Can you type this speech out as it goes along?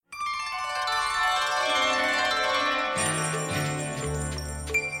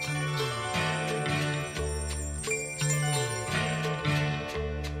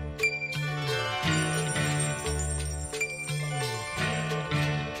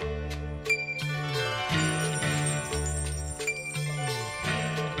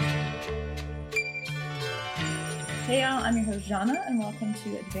Hey y'all, I'm your host Jana, and welcome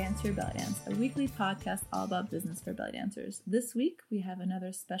to Advance Your Belly Dance, a weekly podcast all about business for belly dancers. This week, we have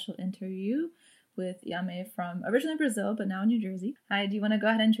another special interview with Yame from originally Brazil, but now in New Jersey. Hi, do you want to go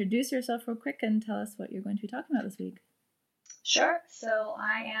ahead and introduce yourself real quick and tell us what you're going to be talking about this week? Sure. So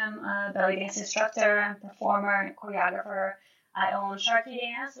I am a belly dance instructor, performer, and choreographer. I own Sharky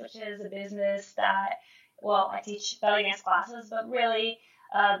Dance, which is a business that, I teach belly dance classes, but really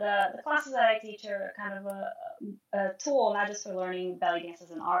the classes that I teach are kind of a tool, not just for learning belly dance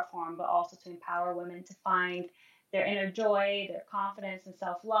as an art form, but also to empower women to find their inner joy, their confidence and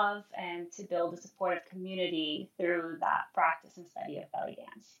self-love, and to build a supportive community through that practice and study of belly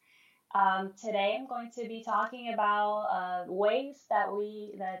dance. Today I'm going to be talking about ways that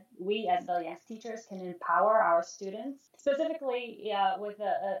we as belly dance teachers can empower our students, specifically with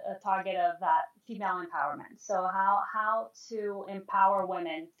a target of that female empowerment. So how to empower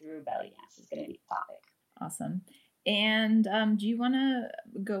women through belly dance is going to be the topic. Awesome. And do you want to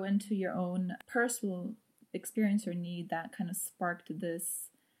go into your own personal experience or need that kind of sparked this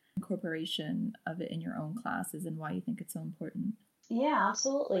incorporation of it in your own classes and why you think it's so important? Yeah,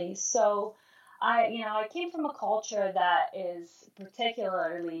 absolutely. So I came from a culture that is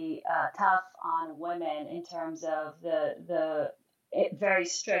particularly tough on women in terms of the very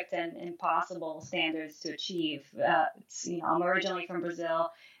strict and impossible standards to achieve. I'm originally from Brazil,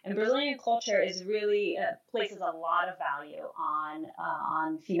 and Brazilian culture is really places a lot of value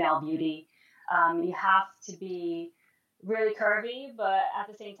on female beauty. You have to be really curvy, but at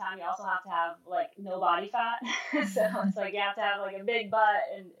the same time, you also have to have no body fat. So it's you have to have a big butt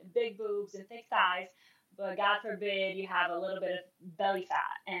and big boobs and thick thighs, but God forbid you have a little bit of belly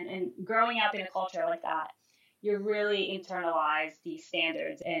fat. And growing up in a culture like that, you really internalize these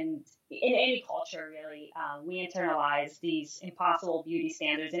standards. And in any culture, really, we internalize these impossible beauty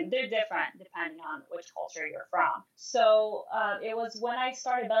standards, and they're different depending on which culture you're from. So it was when I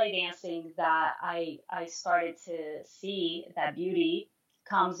started belly dancing that I started to see that beauty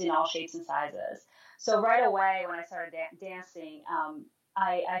comes in all shapes and sizes. So right away when I started dancing,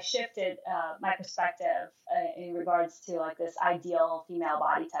 I shifted my perspective in regards to this ideal female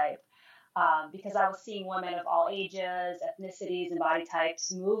body type. Because I was seeing women of all ages, ethnicities, and body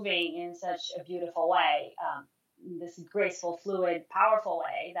types moving in such a beautiful way, this graceful, fluid, powerful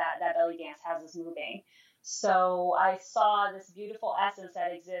way that belly dance has us moving. So I saw this beautiful essence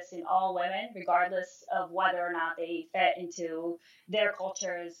that exists in all women, regardless of whether or not they fit into their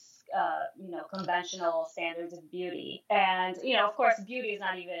culture's conventional standards of beauty. And, of course, beauty is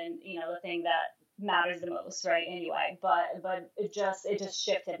not even, the thing that matters the most, right? Anyway, but it just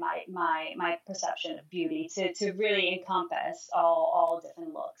shifted my perception of beauty to really encompass all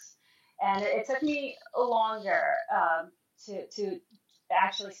different looks. And it took me longer to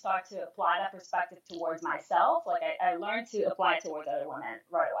actually start to apply that perspective towards myself. I learned to apply it towards other women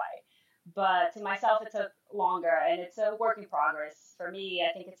right away, but to myself it took longer, and it's a work in progress for me.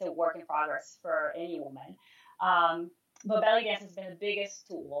 I think it's a work in progress for any woman. But belly dance has been the biggest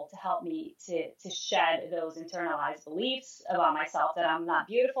tool to help me to shed those internalized beliefs about myself that I'm not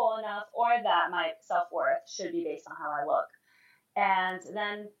beautiful enough or that my self-worth should be based on how I look. And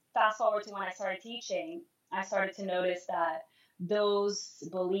then fast forward to when I started teaching, I started to notice that those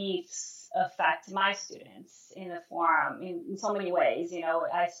beliefs affect my students in the forum in so many ways.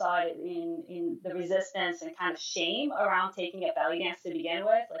 I saw it in the resistance and kind of shame around taking a belly dance to begin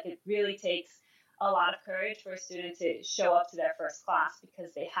with. It really takes a lot of courage for a student to show up to their first class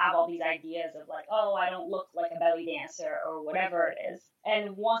because they have all these ideas of I don't look like a belly dancer or whatever it is.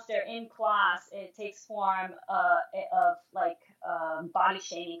 And once they're in class, it takes form of body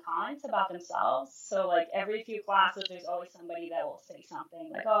shaming comments about themselves. So every few classes, there's always somebody that will say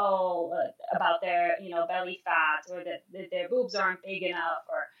something about their belly fat, or that their boobs aren't big enough,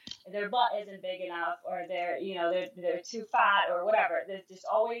 or their butt isn't big enough, or they're too fat, or whatever. There's just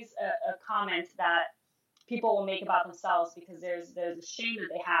always a comment that people will make about themselves because there's a shame that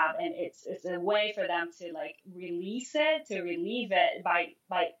they have, and it's a way for them to release it, to relieve it by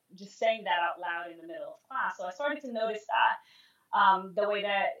just saying that out loud in the middle of class. So I started to notice that the way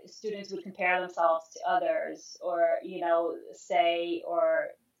that students would compare themselves to others, or say or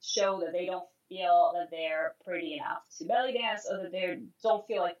show that they don't feel that they're pretty enough to belly dance, or that they don't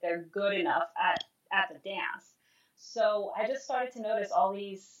feel like they're good enough at the dance. So I just started to notice all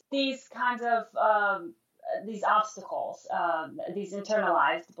these kinds of these obstacles, these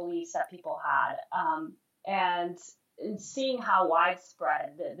internalized beliefs that people had, and seeing how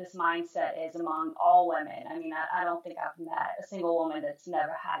widespread this mindset is among all women. I mean, I don't think I've met a single woman that's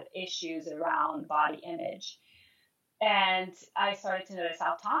never had issues around body image. And I started to notice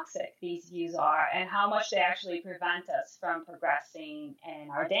how toxic these views are and how much they actually prevent us from progressing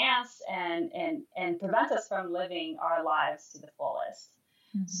in our dance and prevent us from living our lives to the fullest.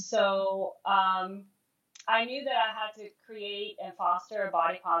 Mm-hmm. So I knew that I had to create and foster a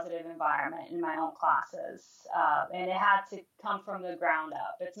body positive environment in my own classes. And it had to come from the ground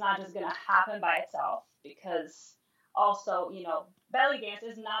up. It's not just going to happen by itself, because also, belly dance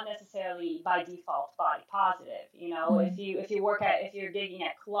is not necessarily by default body positive. If you're gigging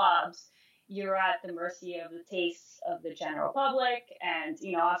at clubs, you're at the mercy of the tastes of the general public. And,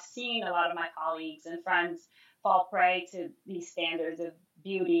 I've seen a lot of my colleagues and friends fall prey to these standards of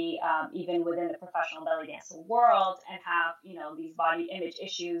beauty, even within the professional belly dance world, and have, these body image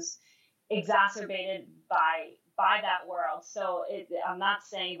issues exacerbated by that world. So I'm not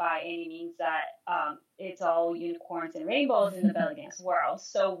saying by any means that it's all unicorns and rainbows in the belly dance world.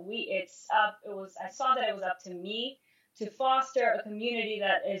 So I saw that it was up to me to foster a community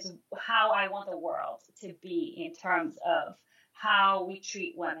that is how I want the world to be in terms of how we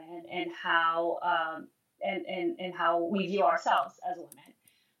treat women and how and how we view ourselves as women.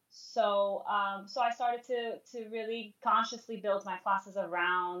 So I started to really consciously build my classes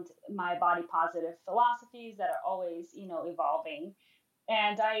around my body positive philosophies that are always, evolving.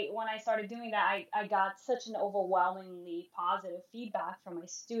 And when I started doing that, I got such an overwhelmingly positive feedback from my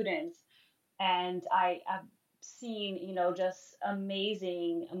students. And I've seen, just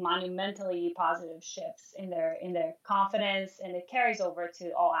amazing, monumentally positive shifts in their confidence, and it carries over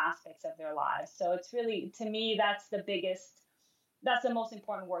to all aspects of their lives. So it's really, to me, that's the most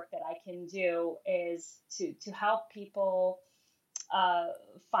important work that I can do, is to help people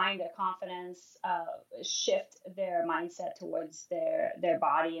find their confidence, shift their mindset towards their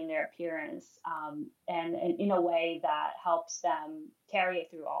body and their appearance, and in a way that helps them carry it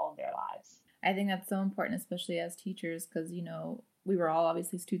through all of their lives. I think that's so important, especially as teachers, because, we were all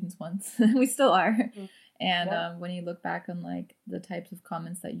obviously students once. We still are. Mm-hmm. And yeah. When you look back on like the types of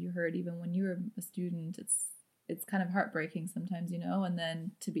comments that you heard, even when you were a student, it's kind of heartbreaking sometimes, and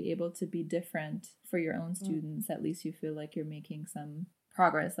then to be able to be different for your own students, at least you feel like you're making some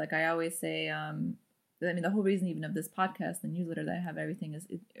progress. Like I always say, the whole reason even of this podcast, the newsletter that I have, everything is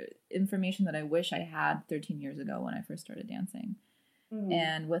information that I wish I had 13 years ago when I first started dancing. Mm-hmm.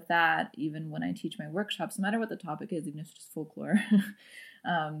 And with that, even when I teach my workshops, no matter what the topic is, even if it's just folklore,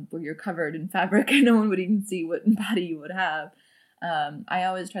 where you're covered in fabric and no one would even see what body you would have, I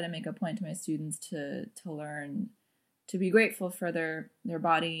always try to make a point to my students to learn to be grateful for their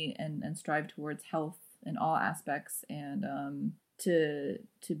body and strive towards health in all aspects, and to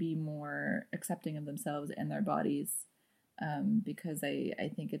be more accepting of themselves and their bodies, because I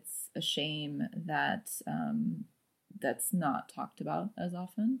think it's a shame that that's not talked about as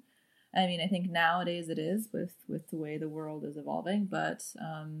often. I mean, I think nowadays it is with the way the world is evolving, but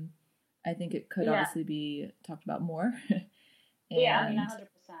I think it could obviously be talked about more. Yeah, I mean, 100%.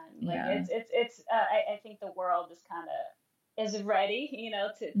 Like it's I think the world is kind of is ready,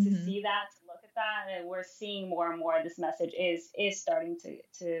 to mm-hmm. see that, to look at that, and we're seeing more and more this message is starting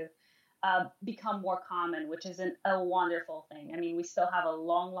to become more common, which is a wonderful thing. I mean, we still have a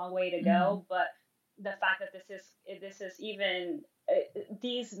long way to go, mm-hmm. but the fact that this is even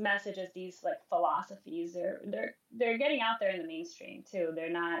these messages, these like philosophies, they're getting out there in the mainstream too. They're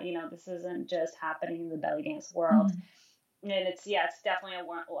not, this isn't just happening in the belly dance world. Mm-hmm. And it's definitely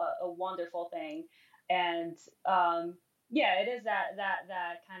a wonderful thing. And it is that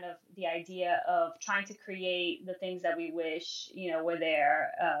kind of the idea of trying to create the things that we wish, were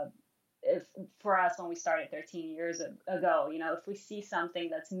there for us when we started 13 years ago. If we see something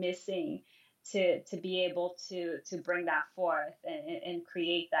that's missing, to be able to bring that forth and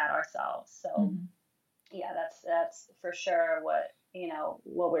create that ourselves. So mm-hmm. That's for sure what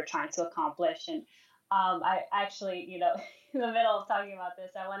we're trying to accomplish. And I actually, in the middle of talking about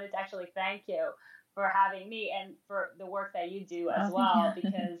this, I wanted to actually thank you for having me and for the work that you do as well,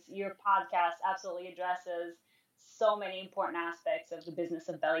 because your podcast absolutely addresses so many important aspects of the business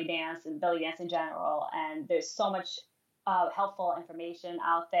of belly dance and belly dance in general. And there's so much helpful information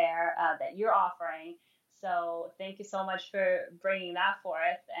out there that you're offering. So thank you so much for bringing that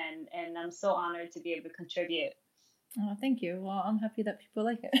forth. And I'm so honored to be able to contribute. Oh, thank you. Well, I'm happy that people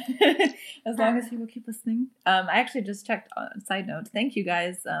like it, as long as people keep listening. I actually just checked, side note, thank you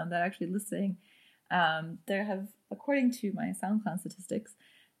guys that are actually listening. There have, according to my SoundCloud statistics,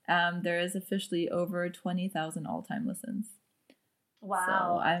 there is officially over 20,000 all-time listens. Wow.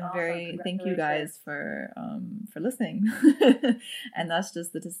 So I'm very, thank you guys for listening. And that's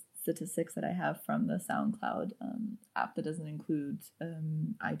just the statistics that I have from the SoundCloud app that doesn't include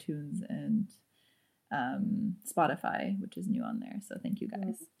iTunes and Spotify, which is new on there. So thank you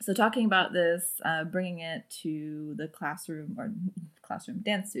guys. So talking about this, bringing it to the classroom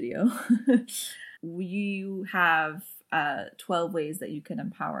dance studio, we have 12 ways that you can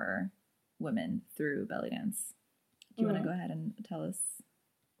empower women through belly dance. Do you want to go ahead and tell us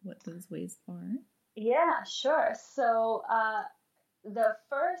what those ways are? Yeah, sure. So the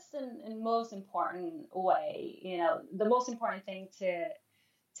first and most important way, the most important thing to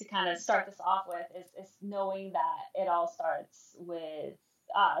kind of start this off with is knowing that it all starts with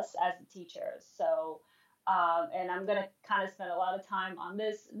us as the teachers. So, and I'm going to kind of spend a lot of time on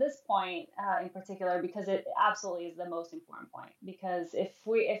this point in particular, because it absolutely is the most important point. Because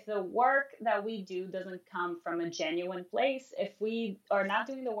if the work that we do doesn't come from a genuine place, if we are not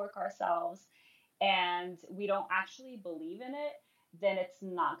doing the work ourselves and we don't actually believe in it, then it's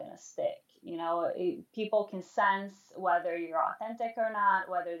not going to stick. People can sense whether you're authentic or not,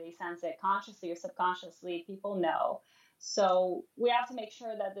 whether they sense it consciously or subconsciously. People know. So we have to make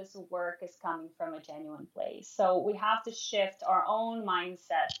sure that this work is coming from a genuine place. So we have to shift our own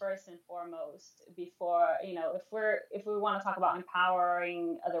mindset first and foremost before, if we want to talk about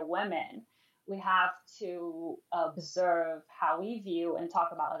empowering other women, we have to observe how we view and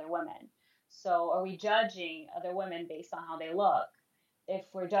talk about other women. So are we judging other women based on how they look? If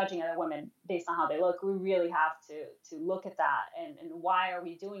we're judging other women based on how they look, we really have to look at that and why are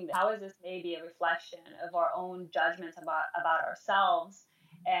we doing this? How is this maybe a reflection of our own judgments about ourselves?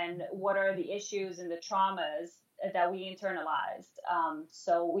 And what are the issues and the traumas that we internalized?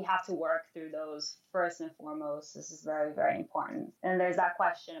 So we have to work through those first and foremost. This is very, very important. And there's that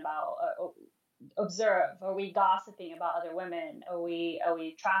question about observe. Are we gossiping about other women? Are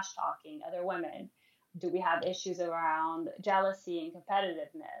we trash talking other women? Do we have issues around jealousy and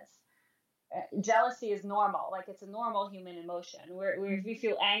competitiveness? Jealousy is normal. Like, it's a normal human emotion. We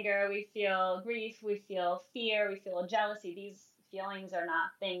feel anger, we feel grief, we feel fear, we feel jealousy. These feelings are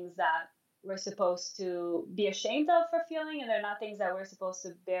not things that we're supposed to be ashamed of for feeling, and they're not things that we're supposed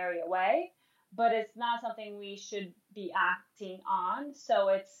to bury away. But it's not something we should be acting on. So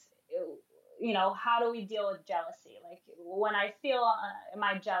it's, how do we deal with jealousy? Like, when I feel, am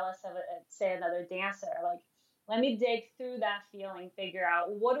I jealous of, say, another dancer? Like, let me dig through that feeling, figure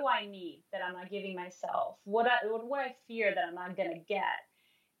out, what do I need that I'm not giving myself? What do I fear that I'm not going to get?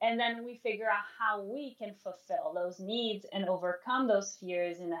 And then we figure out how we can fulfill those needs and overcome those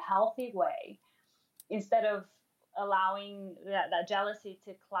fears in a healthy way, instead of allowing that jealousy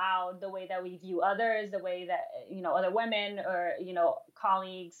to cloud the way that we view others, the way that, other women or,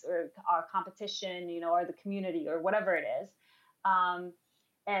 colleagues or our competition, or the community or whatever it is.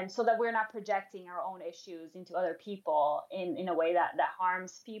 And so that we're not projecting our own issues into other people in a way that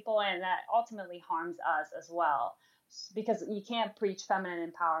harms people and that ultimately harms us as well. Because you can't preach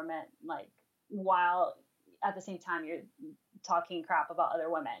feminine empowerment, like, while at the same time you're talking crap about other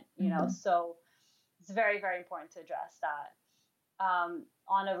women, so it's very, very important to address that.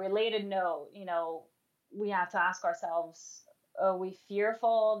 On a related note, we have to ask ourselves, are we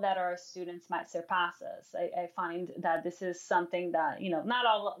fearful that our students might surpass us? I find that this is something that,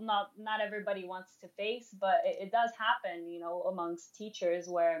 not everybody wants to face, but it does happen, amongst teachers,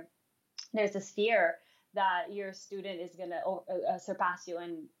 where there's this fear that your student is going to surpass you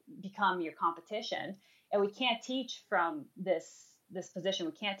and become your competition. And we can't teach from this position.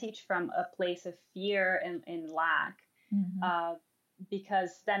 We can't teach from a place of fear and lack, because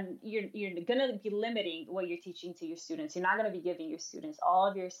then you're going to be limiting what you're teaching to your students. You're not going to be giving your students all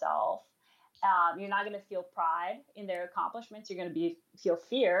of yourself. You're not going to feel pride in their accomplishments. You're going to feel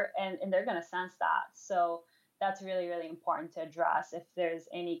fear, and they're going to sense that. So that's really, really important to address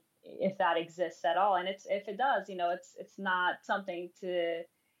if that exists at all. And if it does, it's not something to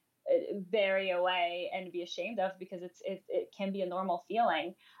bury away and be ashamed of, because it can be a normal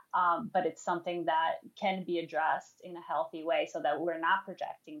feeling, but it's something that can be addressed in a healthy way so that we're not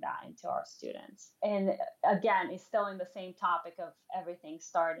projecting that into our students. And again, it's still in the same topic of everything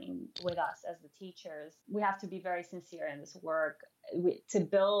starting with us as the teachers. We have to be very sincere in this work to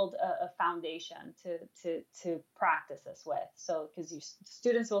build a foundation to practice this with. So, because your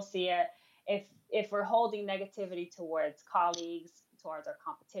students will see it. If we're holding negativity towards colleagues, towards our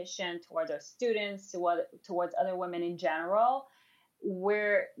competition, towards our students, towards other women in general,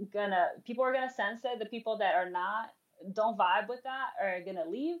 people are gonna sense it. The people that don't vibe with that are gonna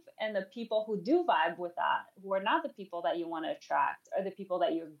leave, and the people who do vibe with that, who are not the people that you want to attract, are the people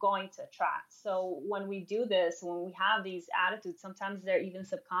that you're going to attract. So when we do this, when we have these attitudes, sometimes they're even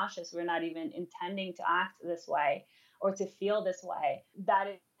subconscious. We're not even intending to act this way or to feel this way.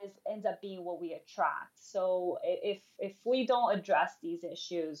 That ends up being what we attract. So if we don't address these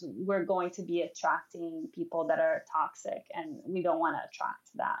issues, we're going to be attracting people that are toxic, and we don't want to attract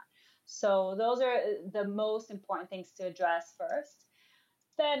that. So those are the most important things to address first.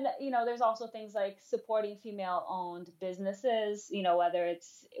 Then, there's also things like supporting female-owned businesses, whether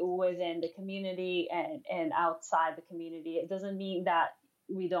it's within the community and outside the community. It doesn't mean that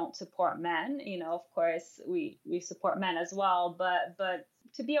we don't support men. Of course, we support men as well, but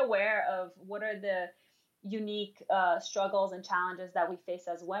to be aware of what are the unique struggles and challenges that we face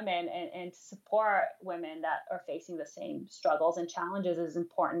as women, and to support women that are facing the same struggles and challenges is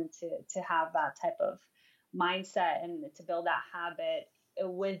important to have that type of mindset and to build that habit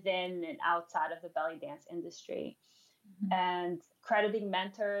within and outside of the belly dance industry. Mm-hmm. And crediting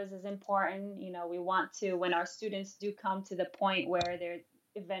mentors is important. We want to, when our students do come to the point where they're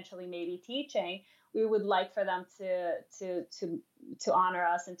eventually maybe teaching, we would like for them to honor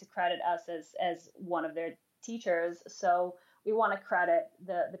us and to credit us as one of their teachers. So we want to credit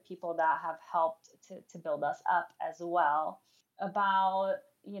the people that have helped to build us up as well. About,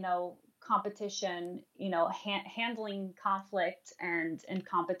 competition, handling conflict and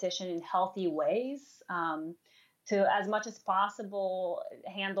competition in healthy ways, to as much as possible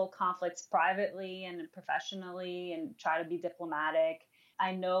handle conflicts privately and professionally and try to be diplomatic.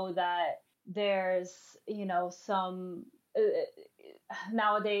 I know that there's, some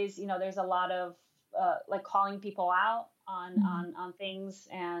nowadays, there's a lot of like calling people out on things,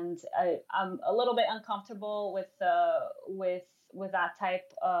 and I'm a little bit uncomfortable with that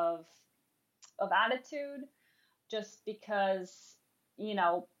type of attitude, just because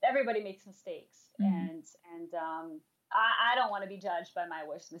everybody makes mistakes, and I don't want to be judged by my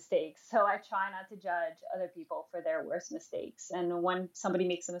worst mistakes, so I try not to judge other people for their worst mistakes. And when somebody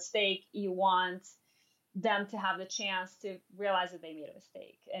makes a mistake, you want them to have the chance to realize that they made a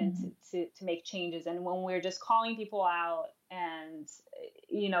mistake and to make changes. And when we're just calling people out and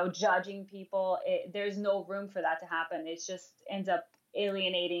judging people, there's no room for that to happen. It just ends up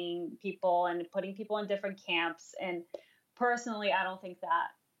alienating people and putting people in different camps. And personally, I don't think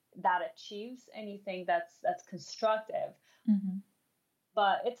that achieves anything that's constructive. Mm-hmm.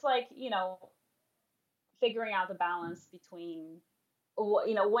 But it's like, figuring out the balance between,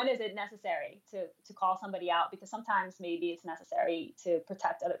 when is it necessary to call somebody out? Because sometimes maybe it's necessary to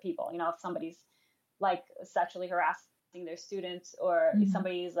protect other people. If somebody's like sexually harassing their students, or if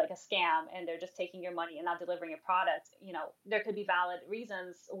somebody's like a scam and they're just taking your money and not delivering a product, there could be valid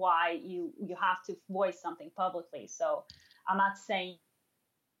reasons why you have to voice something publicly. So I'm not saying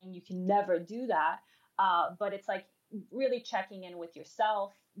you can never do that, but it's like really checking in with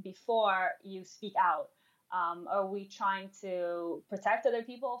yourself before you speak out. Are we trying to protect other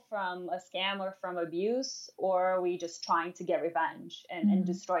people from a scam or from abuse, or are we just trying to get revenge and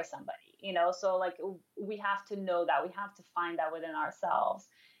destroy somebody? So like we have to know that, we have to find that within ourselves,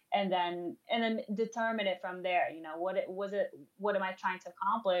 and then determine it from there. What am I trying to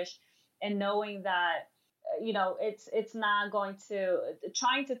accomplish? And knowing that, it's not going to,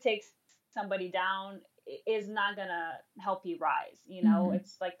 trying to take somebody down is not gonna help you rise.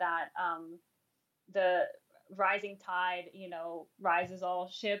 It's like that. The rising tide, rises all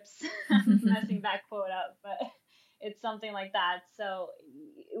ships. Messing that quote up, but it's something like that. So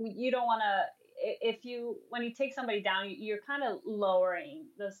you don't want to, when you take somebody down, you're kind of lowering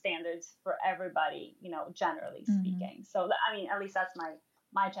the standards for everybody, generally speaking. So at least that's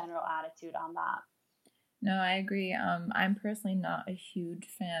my general attitude on that. No, I agree. I'm personally not a huge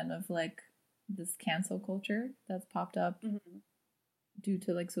fan of like this cancel culture that's popped up due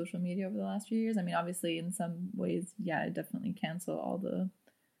to like social media over the last few years. Obviously in some ways, yeah, I definitely cancel all the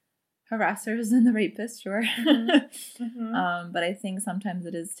harassers and the rapists, sure. But I think sometimes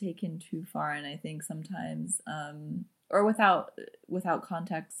it is taken too far, and I think sometimes, or without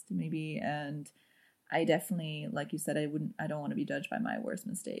context maybe. And I definitely, like you said, I don't want to be judged by my worst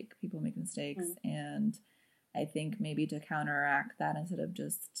mistake. People make mistakes, and I think maybe to counteract that, instead of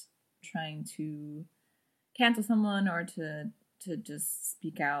just trying to cancel someone or to just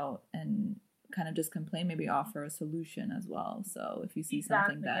speak out and kind of just complain, maybe offer a solution as well. So if you see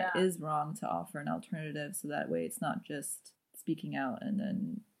something that is wrong, to offer an alternative, so that way it's not just speaking out and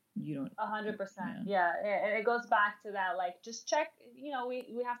then you don't. 100%. Yeah. And it goes back to that, like, just check,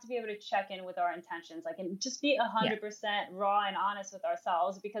 we have to be able to check in with our intentions, like, and just be 100% raw and honest with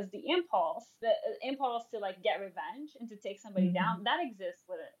ourselves, because the impulse to like get revenge and to take somebody down, that exists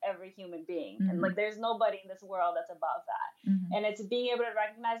with every human being. And like, there's nobody in this world that's above that. And it's being able to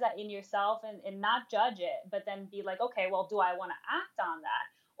recognize that in yourself and not judge it, but then be like, okay, well, do I want to act on that?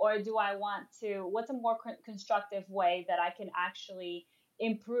 Or do I want to, what's a more constructive way that I can actually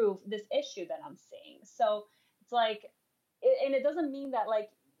improve this issue that I'm seeing. So it's like, and it doesn't mean that like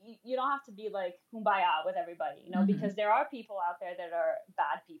you don't have to be like kumbaya with everybody, because there are people out there that are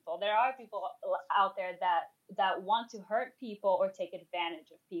bad people. There are people out there that want to hurt people or take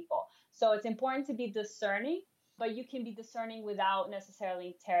advantage of people. So it's important to be discerning, but you can be discerning without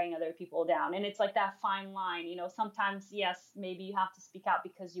necessarily tearing other people down. And it's like that fine line, sometimes, yes, maybe you have to speak out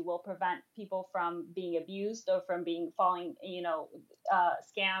because you will prevent people from being abused or from falling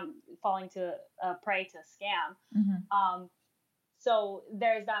to prey to scam. So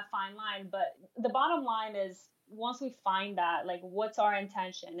there's that fine line, but the bottom line is once we find that, like, what's our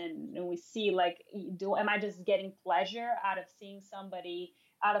intention, and we see, like, am I just getting pleasure out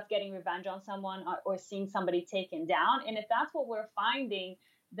of getting revenge on someone, or seeing somebody taken down? And if that's what we're finding,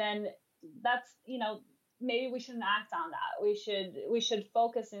 then that's, maybe we shouldn't act on that. We should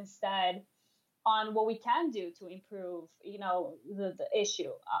focus instead on what we can do to improve, the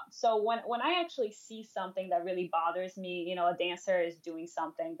issue. So when I actually see something that really bothers me, a dancer is doing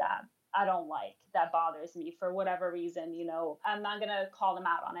something that I don't like, that bothers me for whatever reason, I'm not going to call them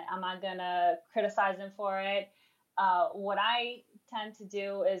out on it. I'm not going to criticize them for it. What I tend to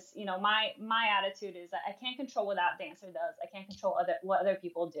do is, my attitude is that I can't control what that dancer does. I can't control what other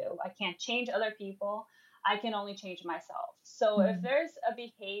people do. I can't change other people. I can only change myself. So if there's a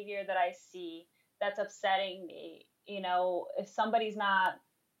behavior that I see that's upsetting me, if somebody's not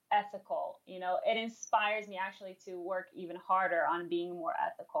ethical, it inspires me actually to work even harder on being more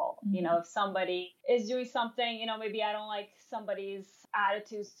ethical. If somebody is doing something, maybe I don't like somebody's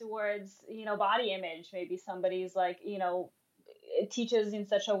attitudes towards, body image. Maybe somebody's like, it teaches in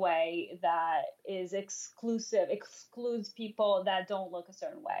such a way that is excludes people that don't look a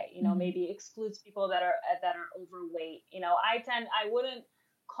certain way, maybe excludes people that are overweight. I wouldn't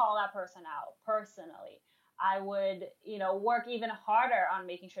call that person out personally. I would, work even harder on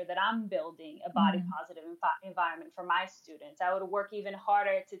making sure that I'm building a body positive environment for my students. I would work even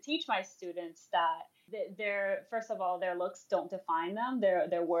harder to teach my students that first of all, their looks don't define them.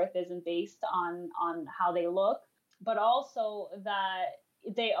 Their worth isn't based on how they look, but also that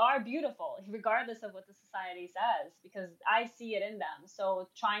they are beautiful regardless of what the society says, because I see it in them. So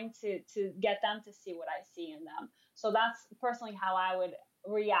trying to get them to see what I see in them. So that's personally how I would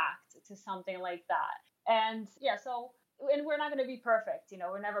react to something like that. And yeah, and we're not going to be perfect.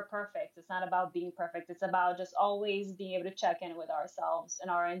 We're never perfect. It's not about being perfect. It's about just always being able to check in with ourselves and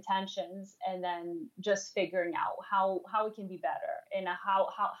our intentions, and then just figuring out how we can be better, and how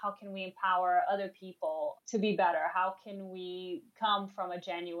can we empower other people to be better? How can we come from a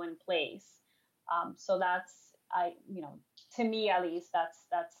genuine place? So that's, to me at least,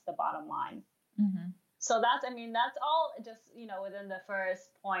 that's the bottom line. So that's all just, within the first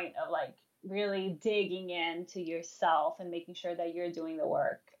point of like really digging into yourself and making sure that you're doing the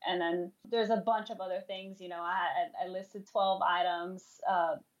work. And then there's a bunch of other things, I listed 12 items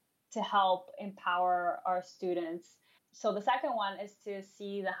to help empower our students. So the second one is to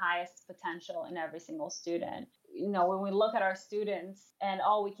see the highest potential in every single student. When we look at our students and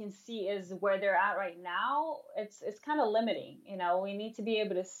all we can see is where they're at right now, it's kind of limiting. We need to be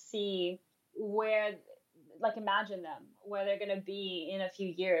able to see imagine them where they're going to be in a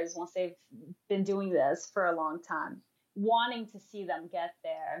few years once they've been doing this for a long time, wanting to see them get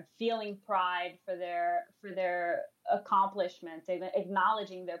there, feeling pride for their accomplishments,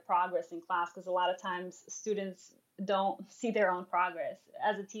 acknowledging their progress in class, because a lot of times students don't see their own progress.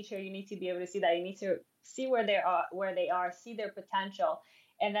 As a teacher, you need to be able to see that. You need to see where they are, see their potential,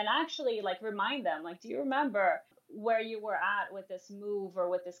 and then actually remind them, do you remember where you were at with this move or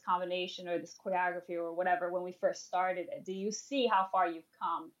with this combination or this choreography or whatever when we first started it? Do you see how far you've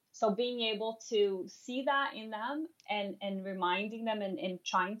come? So being able to see that in them and reminding them and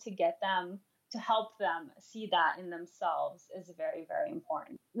trying to get them to help them see that in themselves is very, very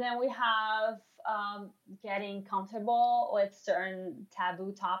important. Then we have getting comfortable with certain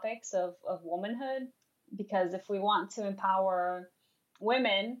taboo topics of womanhood, because if we want to empower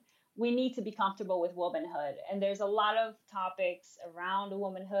women, we need to be comfortable with womanhood. And there's a lot of topics around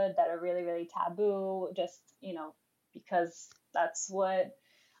womanhood that are really, really taboo, just, because that's what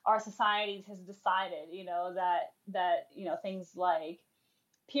our society has decided, that things like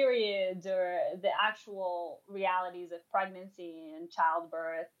periods or the actual realities of pregnancy and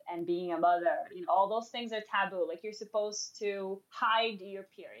childbirth and being a mother, all those things are taboo. Like, you're supposed to hide your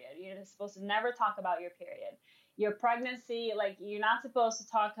period. You're supposed to never talk about your period. Your pregnancy, you're not supposed to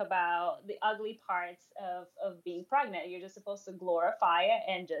talk about the ugly parts of being pregnant. You're just supposed to glorify it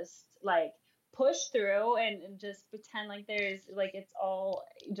and just push through and just pretend like there's it's all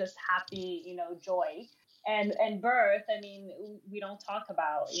just happy, joy. and birth. I mean, we don't talk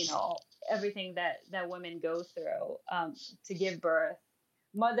about, everything that women go through to give birth.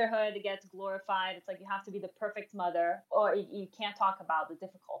 Motherhood gets glorified. It's like you have to be the perfect mother, or you can't talk about the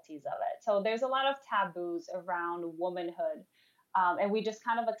difficulties of it. So there's a lot of taboos around womanhood, and we just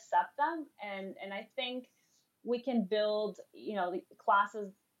kind of accept them. And I think we can build, the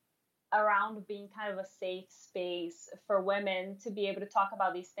classes around being kind of a safe space for women to be able to talk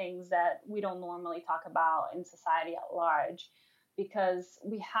about these things that we don't normally talk about in society at large, because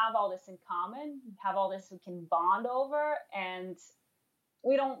we have all this in common. We have all this we can bond over, and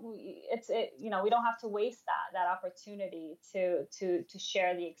we don't we don't have to waste that opportunity to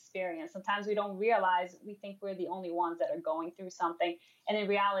share the experience. Sometimes we don't realize, we think we're the only ones that are going through something, and in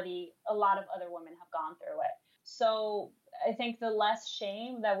reality a lot of other women have gone through it. So I think the less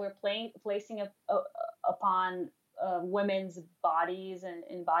shame that we're placing upon women's bodies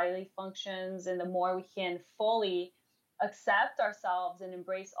and bodily functions, and the more we can fully accept ourselves and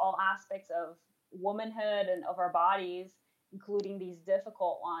embrace all aspects of womanhood and of our bodies, including these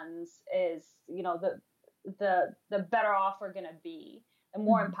difficult ones, is, the better off we're going to be, the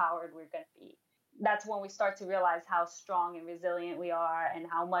more empowered we're going to be. That's when we start to realize how strong and resilient we are, and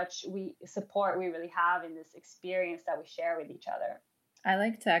how much support we really have in this experience that we share with each other. I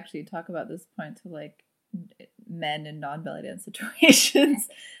like to actually talk about this point to like men in non-belly dance situations.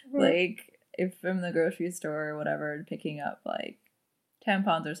 Like if I'm in the grocery store or whatever, picking up like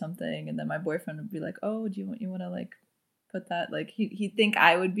tampons or something, and then my boyfriend would be like, "Oh, you want to like put that?" Like he'd think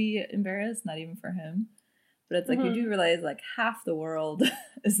I would be embarrassed, not even for him. But it's like you do realize like half the world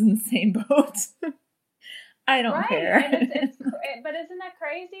is in the same boat. I don't care. And but isn't that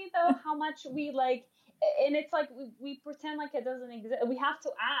crazy though? How much we like, and it's like we pretend like it doesn't exist. We have to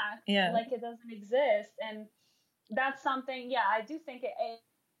act like it doesn't exist, and that's something. Yeah, I do think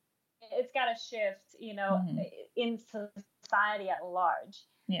it's got to shift, in society at large.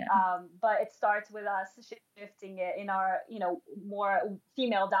 Yeah. But it starts with us shifting it in our, more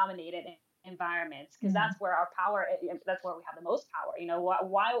female dominated environments, because that's where our power, that's where we have the most power.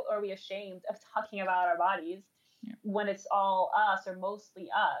 Why are we ashamed of talking about our bodies when it's all us, or mostly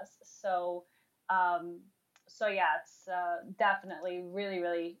us? So yeah, it's definitely really,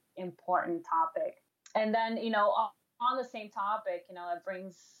 really important topic. And then, on the same topic, it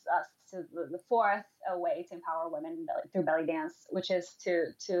brings us to the fourth way to empower women through belly dance, which is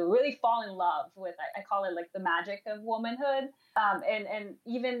to really fall in love with, I call it like the magic of womanhood, and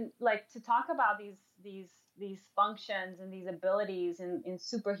even like to talk about these functions and these abilities in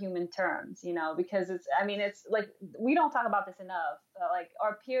superhuman terms, because it's like we don't talk about this enough. Like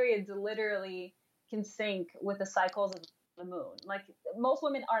our periods literally can sync with the cycles of the moon. Like most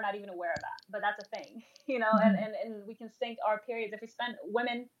women are not even aware of that, but that's a thing, and we can sync our periods. If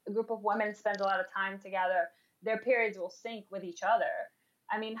a group of women spends a lot of time together, their periods will sync with each other.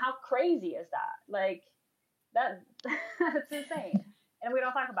 I mean, how crazy is that? Like that's insane. And we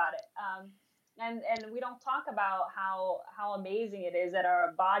don't talk about it. And we don't talk about how amazing it is that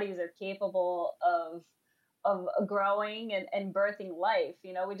our bodies are capable of growing and birthing life.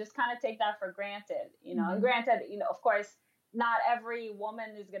 We just kind of take that for granted, and granted, of course, not every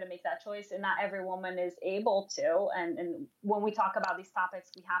woman is going to make that choice, and not every woman is able to. And when we talk about these topics,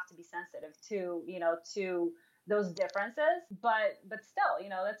 we have to be sensitive to those differences, but still,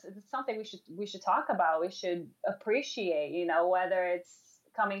 that's something we should talk about. We should appreciate, whether it's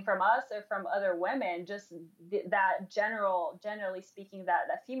coming from us or from other women, just that generally speaking,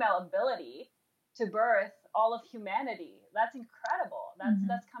 that female ability to birth all of humanity. That's incredible.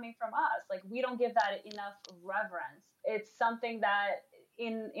 That's coming from us. Like we don't give that enough reverence. It's something that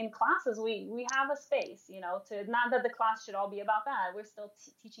in classes we have a space, to, not that the class should all be about that. We're still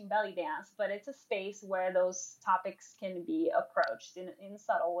teaching belly dance, but it's a space where those topics can be approached in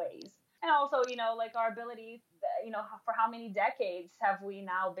subtle ways. And also, like our ability, for how many decades have we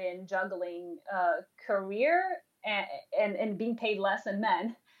now been juggling career and being paid less than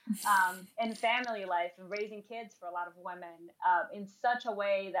men, and family life and raising kids for a lot of women, in such a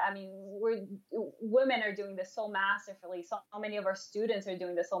way that, women are doing this so masterfully. So many of our students are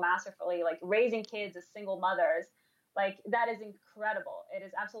doing this so masterfully, like raising kids as single mothers. Like that is incredible. It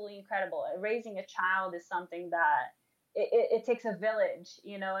is absolutely incredible. Raising a child is something that it takes a village,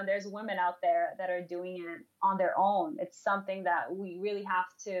 and there's women out there that are doing it on their own. It's something that we really have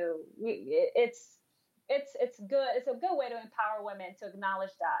to, it's good. It's a good way to empower women, to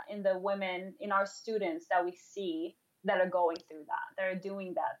acknowledge that in the women, in our students that we see that are going through that are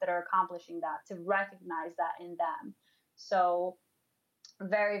doing that are accomplishing that, to recognize that in them. So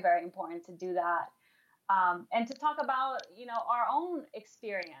very, very important to do that. And to talk about, our own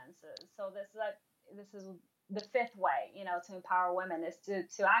experiences. So this is this is the fifth way, to empower women, is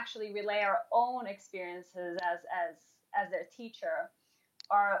to actually relay our own experiences as their teacher,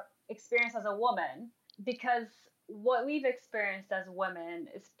 our experience as a woman, because what we've experienced as women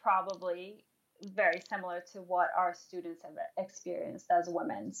is probably very similar to what our students have experienced as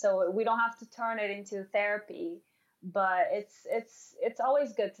women. So we don't have to turn it into therapy, but it's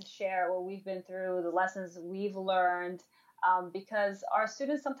always good to share what we've been through, the lessons we've learned, because our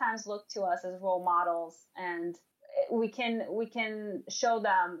students sometimes look to us as role models, and we can show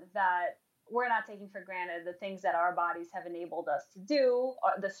them that we're not taking for granted the things that our bodies have enabled us to do,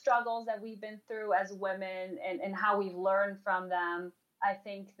 or the struggles that we've been through as women, and how we've learned from them. I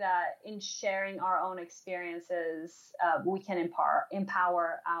think that in sharing our own experiences, we can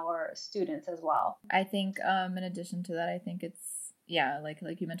empower our students as well. I think in addition to that, I think it's, yeah, like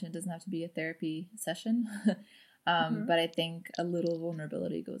you mentioned, it doesn't have to be a therapy session. But I think a little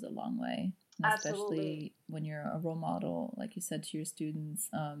vulnerability goes a long way, especially Absolutely. when you're a role model, like you said, to your students.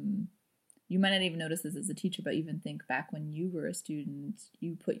 You might not even notice this as a teacher, but even think back when you were a student,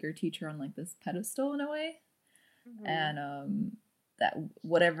 you put your teacher on like this pedestal in a way. And that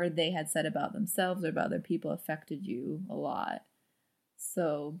whatever they had said about themselves or about other people affected you a lot.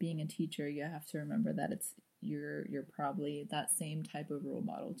 So being a teacher, you have to remember that you're probably that same type of role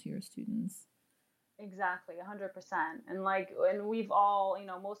model to your students. Exactly, 100%. And we've all,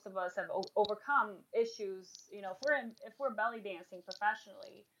 most of us have overcome issues. If we're belly dancing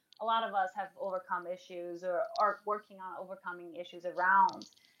professionally, a lot of us have overcome issues or are working on overcoming issues around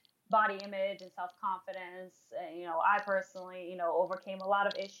body image and self-confidence. I personally, overcame a lot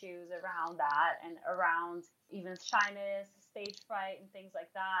of issues around that, and around even shyness, stage fright, and things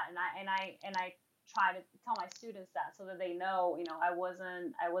like that. And I try to tell my students that, so that they know, I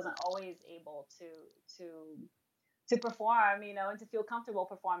wasn't always able to perform, and to feel comfortable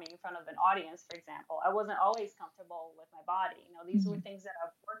performing in front of an audience, for example. I wasn't always comfortable with my body. These were things that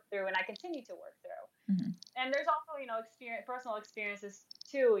I've worked through, and I continue to work through. And there's also, personal experiences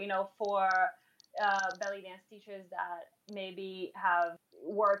too, for belly dance teachers that maybe have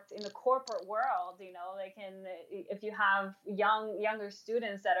worked in the corporate world. They can, if you have younger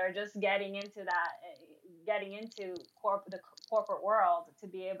students that are just getting into the corporate world, to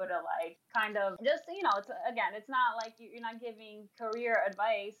be able to like kind of just, it's not like you're not giving career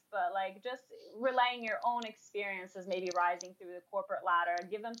advice, but like just relaying your own experiences, maybe rising through the corporate ladder,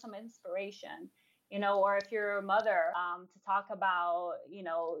 give them some inspiration. Or if you're a mother, to talk about,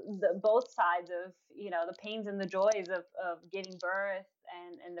 both sides of, the pains and the joys of giving birth,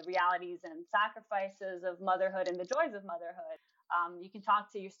 and the realities and sacrifices of motherhood, and the joys of motherhood. You can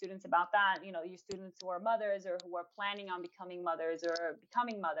talk to your students about that, your students who are mothers, or who are planning on becoming mothers or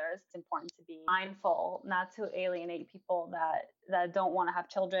becoming mothers. It's important to be mindful not to alienate people that don't want to have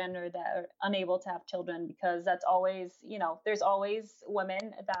children, or that are unable to have children, because that's always, there's always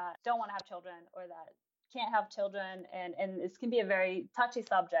women that don't want to have children, or that can't have children, and this can be a very touchy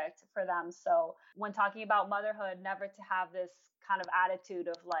subject for them. So when talking about motherhood, never to have this kind of attitude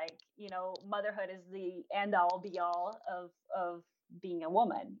of like, motherhood is the end all be all of being a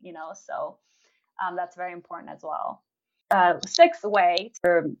woman, so that's very important as well. Sixth way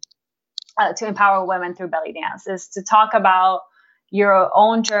to empower women through belly dance is to talk about your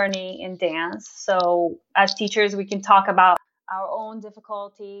own journey in dance. So as teachers, we can talk about our own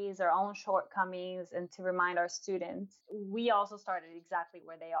difficulties, our own shortcomings, and to remind our students we also started exactly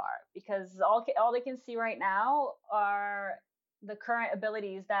where they are, because all they can see right now are the current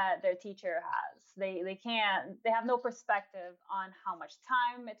abilities that their teacher has. They have no perspective on how much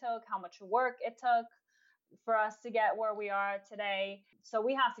time it took, how much work it took for us to get where we are today. So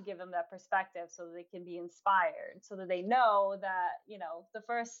we have to give them that perspective, so that they can be inspired, so that they know that, the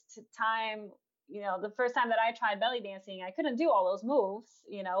first time that I tried belly dancing, I couldn't do all those moves,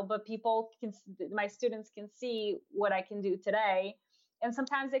 but my students can see what I can do today. And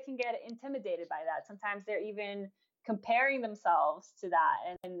sometimes they can get intimidated by that. Sometimes they're even comparing themselves to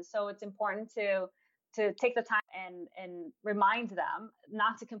that. And so it's important to take the time and remind them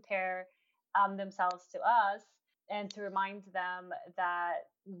not to compare themselves to us, and to remind them that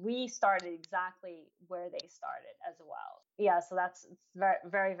we started exactly where they started as well. Yeah, so that's very,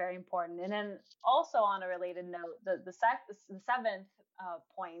 very, very important. And then also, on a related note, the seventh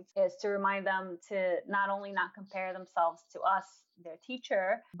point is to remind them to not only not compare themselves to us, their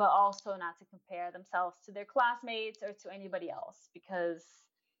teacher, but also not to compare themselves to their classmates or to anybody else, because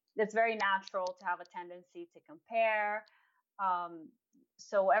it's very natural to have a tendency to compare.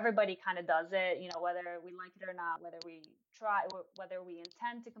 So everybody kind of does it, whether we like it or not, whether we try, whether we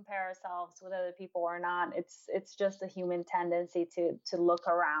intend to compare ourselves with other people or not. It's just a human tendency to look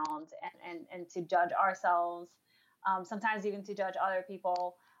around and to judge ourselves, sometimes even to judge other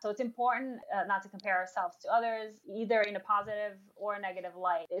people. So it's important not to compare ourselves to others, either in a positive or a negative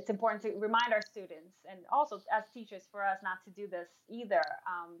light. It's important to remind our students, and also as teachers, for us not to do this either,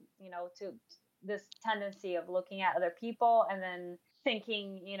 to this tendency of looking at other people and then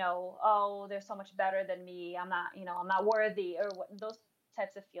thinking, oh, they're so much better than me. I'm not worthy, or those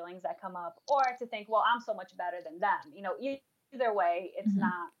types of feelings that come up, or to think, well, I'm so much better than them. Either way, it's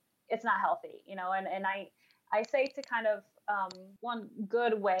not healthy, and I say to kind of, one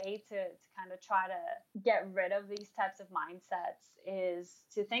good way to kind of try to get rid of these types of mindsets is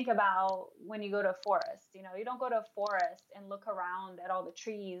to think about when you go to a forest. You don't go to a forest and look around at all the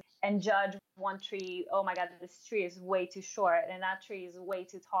trees and judge one tree. Oh my God, this tree is way too short, and that tree is way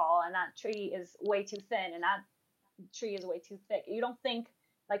too tall, and that tree is way too thin, and that tree is way too thick. You don't think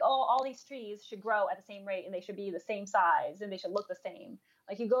like, oh, all these trees should grow at the same rate and they should be the same size and they should look the same.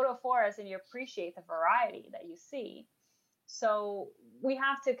 Like, you go to a forest and you appreciate the variety that you see. So we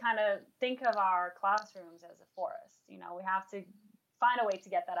have to kind of think of our classrooms as a forest. We have to find a way to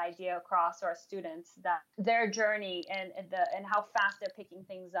get that idea across to our students, that their journey and how fast they're picking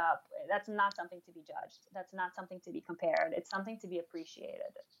things up, that's not something to be judged. That's not something to be compared. It's something to be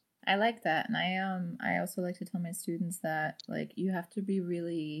appreciated. I like that. And I also like to tell my students that, like, you have to be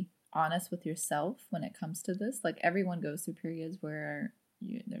really honest with yourself when it comes to this. Like, everyone goes through periods where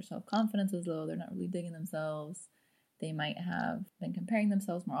their self-confidence is low, they're not really digging themselves, they might have been comparing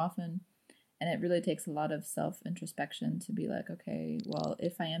themselves more often, and it really takes a lot of self-introspection to be like, okay, well,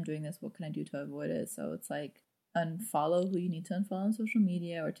 if I am doing this, what can I do to avoid it? So it's like, unfollow who you need to unfollow on social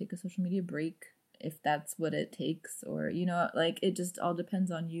media, or take a social media break if that's what it takes, or, like, it just all depends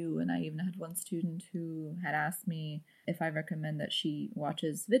on you. And I even had one student who had asked me if I recommend that she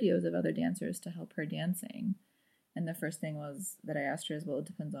watches videos of other dancers to help her dancing. And the first thing was that I asked her is, well, it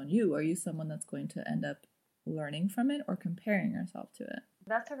depends on you. Are you someone that's going to end up learning from it or comparing yourself to it?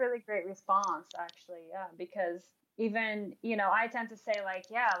 That's a really great response, actually. Yeah, because even, I tend to say, like,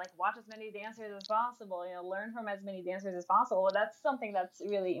 yeah, like, watch as many dancers as possible, learn from as many dancers as possible. Well, that's something that's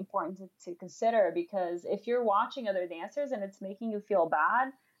really important to consider, because if you're watching other dancers and it's making you feel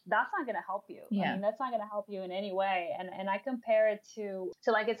bad, that's not going to help you. Yeah. I mean, that's not going to help you in any way. And I compare it to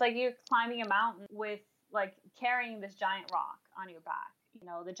like, it's like you're climbing a mountain with, like, carrying this giant rock on your back.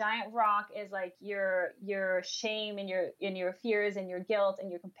 The giant rock is like your shame and your fears and your guilt, and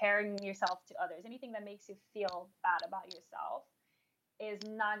you're comparing yourself to others. Anything that makes you feel bad about yourself is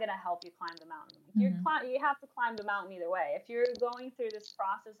not going to help you climb the mountain. Like, you have to climb the mountain either way. If you're going through this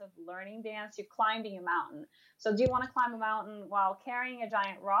process of learning dance, you're climbing a mountain. So do you want to climb a mountain while carrying a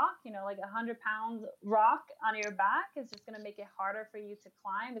giant rock, like 100-pound rock on your back? Is just going to make it harder for you to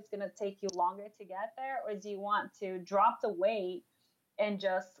climb. It's going to take you longer to get there. Or do you want to drop the weight and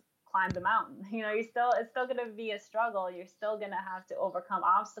just climb the mountain? It's still going to be a struggle. You're still going to have to overcome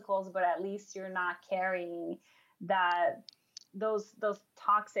obstacles, but at least you're not carrying those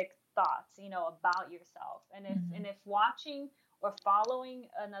toxic thoughts, about yourself. And if watching or following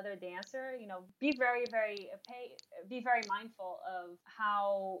another dancer, be very, be very mindful of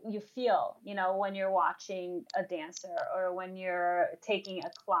how you feel, when you're watching a dancer or when you're taking a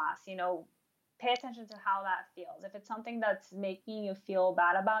class. Pay attention to how that feels. If it's something that's making you feel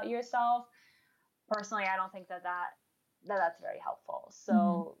bad about yourself, personally, I don't think that's very helpful.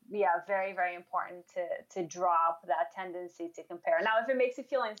 So yeah, very, very important to drop that tendency to compare. Now, if it makes you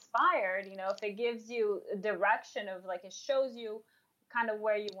feel inspired, if it gives you a direction of, like, it shows you kind of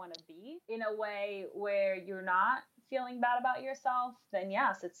where you want to be in a way where you're not feeling bad about yourself, then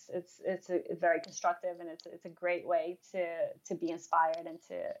yes, it's very constructive, and it's a great way to be inspired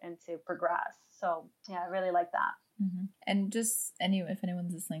and to progress. So yeah, I really like that. And just if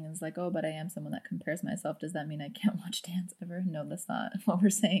anyone's listening and is like, oh, but I am someone that compares myself, does that mean I can't watch dance ever? No, that's not what we're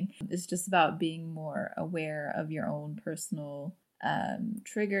saying. It's just about being more aware of your own personal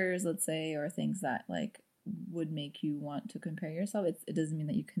triggers, let's say, or things that, like, would make you want to compare yourself. It doesn't mean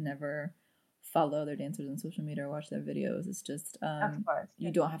that you can never follow other dancers on social media or watch their videos. It's just Of course,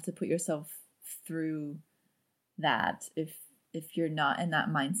 you don't have to put yourself through that if you're not in that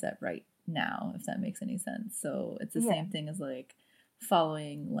mindset right now, if that makes any sense. So it's the same thing as, like,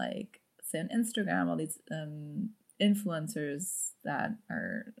 following, like, say on Instagram, all these influencers that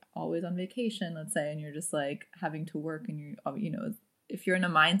are always on vacation, let's say, and you're just, like, having to work, and if you're in a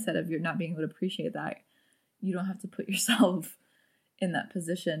mindset of you're not being able to appreciate that, you don't have to put yourself in that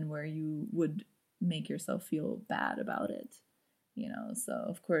position where you would make yourself feel bad about it. So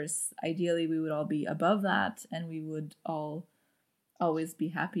of course, ideally we would all be above that and we would all always be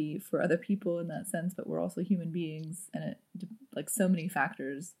happy for other people in that sense, but we're also human beings, and so many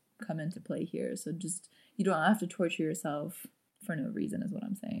factors come into play here. So just, you don't have to torture yourself for no reason is what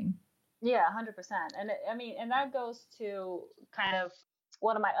I'm saying. Yeah, 100%. And that goes to kind of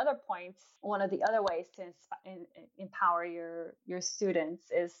one of my other points. One of the other ways to empower your students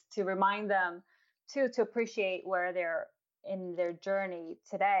is to remind them to appreciate where they're in their journey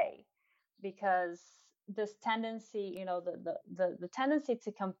today, because this tendency, the tendency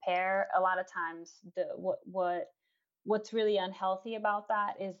to compare, a lot of times what's really unhealthy about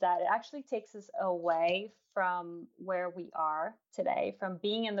that is that it actually takes us away from where we are today, from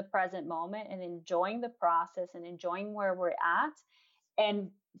being in the present moment and enjoying the process and enjoying where we're at, and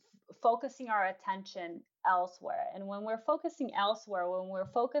focusing our attention elsewhere. And when we're focusing elsewhere, when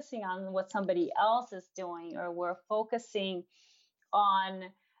we're focusing on what somebody else is doing, or we're focusing on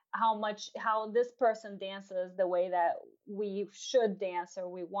how this person dances the way that we should dance or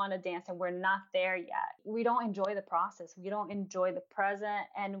we want to dance, and we're not there yet, we don't enjoy the process, we don't enjoy the present,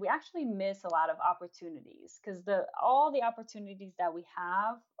 and we actually miss a lot of opportunities, because all the opportunities that we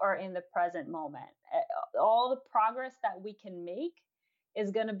have are in the present moment. All the progress that we can make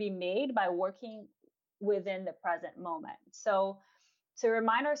is going to be made by working within the present moment. So to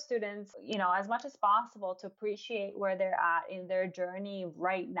remind our students, as much as possible, to appreciate where they're at in their journey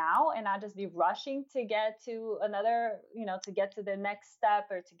right now, and not just be rushing to get to another, to get to their next step,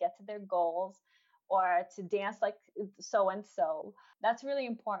 or to get to their goals, or to dance like so and so. That's really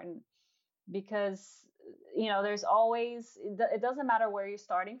important, because there's always, it doesn't matter where you're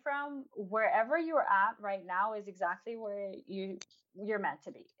starting from, wherever you're at right now is exactly where you're meant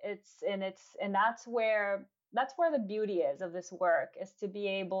to be. And that's where the beauty is of this work, is to be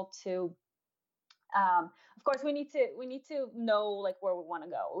able to, of course, we need to know like where we want to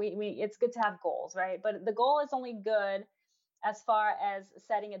go. It's good to have goals, right? But the goal is only good as far as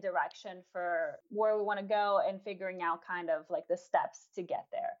setting a direction for where we want to go and figuring out kind of like the steps to get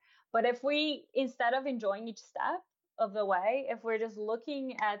there. But if we, instead of enjoying each step of the way, if we're just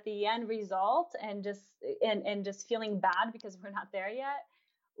looking at the end result and just feeling bad because we're not there yet,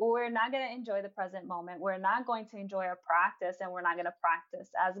 we're not going to enjoy the present moment. We're not going to enjoy our practice, and we're not going to practice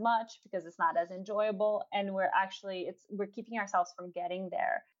as much because it's not as enjoyable. And we're keeping ourselves from getting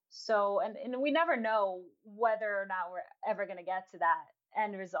there. So, and we never know whether or not we're ever going to get to that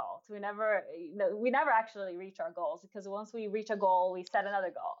end result. We never actually reach our goals, because once we reach a goal, we set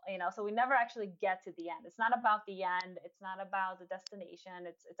another goal, so we never actually get to the end. It's not about the end. It's not about the destination.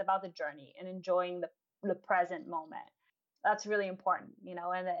 It's about the journey and enjoying the present moment. That's really important,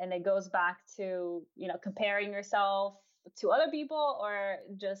 and it goes back to, comparing yourself to other people, or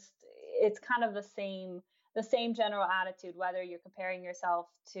just, it's kind of the same general attitude, whether you're comparing yourself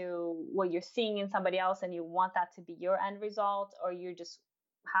to what you're seeing in somebody else and you want that to be your end result, or you just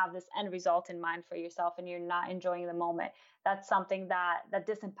have this end result in mind for yourself and you're not enjoying the moment. That's something that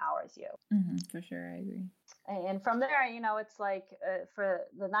disempowers you. Mm-hmm, for sure, I agree. And from there, it's like, for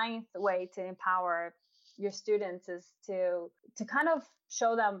the ninth way to empower your students is to kind of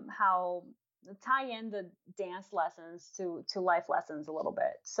show them how tie in the dance lessons to life lessons a little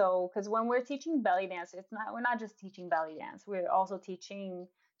bit. So, because when we're teaching belly dance, we're not just teaching belly dance. We're also teaching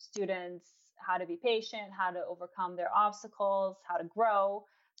students how to be patient, how to overcome their obstacles, how to grow.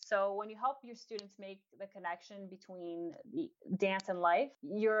 So when you help your students make the connection between the dance and life,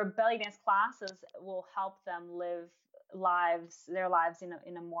 your belly dance classes will help them live their lives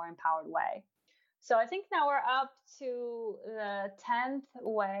in a more empowered way. So I think now we're up to the 10th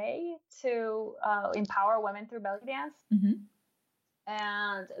way to empower women through belly dance. Mm-hmm.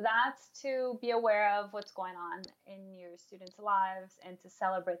 And that's to be aware of what's going on in your students' lives and to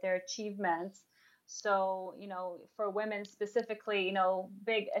celebrate their achievements. So, for women specifically,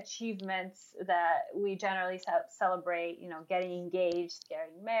 big achievements that we generally celebrate, getting engaged,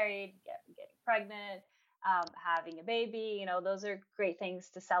 getting married, getting pregnant, having a baby, those are great things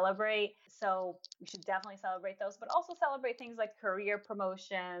to celebrate. So we should definitely celebrate those, but also celebrate things like career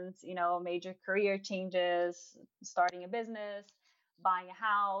promotions, major career changes, starting a business, buying a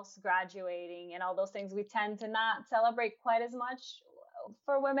house, graduating, and all those things we tend to not celebrate quite as much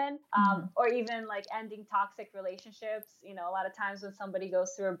for women, or even like ending toxic relationships. A lot of times when somebody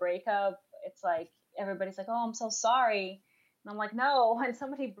goes through a breakup, it's like everybody's like, oh, I'm so sorry. And I'm like, no, when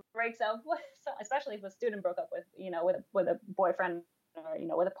somebody breaks up with, especially if a student broke up with a boyfriend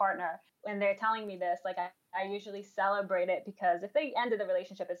or, with a partner, when they're telling me this, like I usually celebrate it, because if they ended the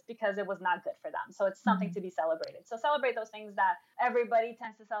relationship, it's because it was not good for them. So it's something to be celebrated. So celebrate those things that everybody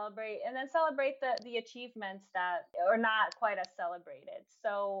tends to celebrate, and then celebrate the achievements that are not quite as celebrated.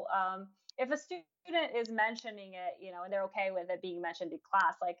 So if a student is mentioning it, and they're okay with it being mentioned in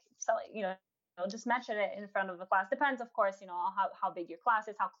class, like, so, just mention it in front of the class. Depends, of course, on how big your class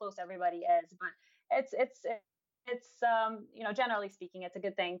is, how close everybody is. But it's generally speaking, it's a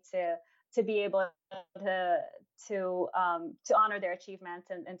good thing to be able to honor their achievements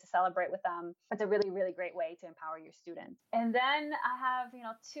and to celebrate with them. It's a really, really great way to empower your students. And then I have,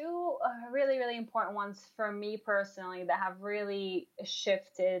 two really, really important ones for me personally that have really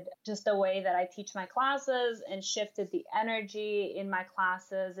shifted just the way that I teach my classes and shifted the energy in my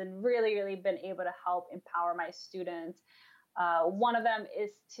classes and really, really been able to help empower my students. One of them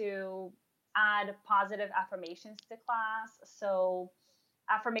is to add positive affirmations to class. So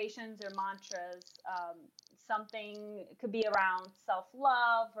affirmations or mantras, something could be around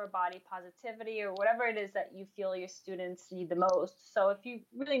self-love or body positivity or whatever it is that you feel your students need the most. So if you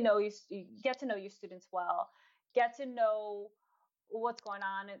really you get to know your students well, get to know what's going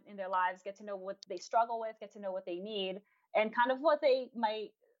on in their lives, get to know what they struggle with, get to know what they need, and kind of what they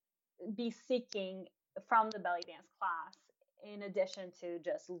might be seeking from the belly dance class, in addition to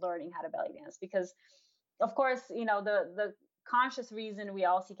just learning how to belly dance. Because of course, the conscious reason we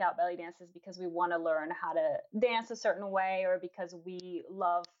all seek out belly dance is because we want to learn how to dance a certain way, or because we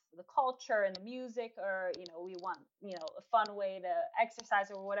love the culture and the music, or we want a fun way to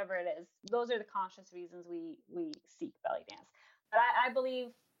exercise, or whatever it is. Those are the conscious reasons we seek belly dance. But I believe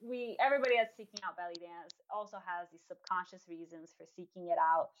everybody that's seeking out belly dance also has these subconscious reasons for seeking it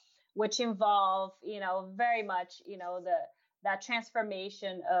out, which involve very much that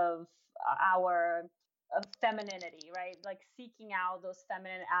transformation of our femininity, right? Like seeking out those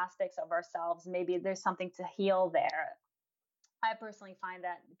feminine aspects of ourselves. Maybe there's something to heal there. I personally find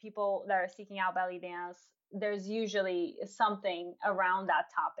that people that are seeking out belly dance, there's usually something around that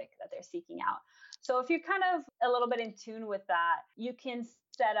topic that they're seeking out. So if you're kind of a little bit in tune with that, you can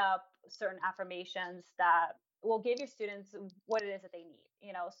set up certain affirmations that will give your students what it is that they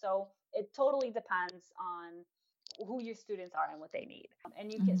need, So it totally depends on who your students are and what they need.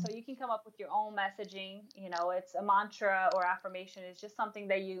 And you can come up with your own messaging. It's a mantra or affirmation. It's just something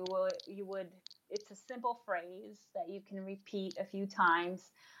that you would, it's a simple phrase that you can repeat a few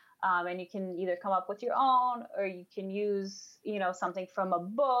times. And you can either come up with your own, or you can use, something from a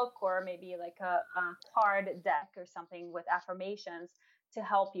book, or maybe like a card deck or something with affirmations to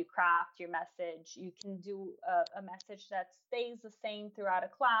help you craft your message. You can do a message that stays the same throughout a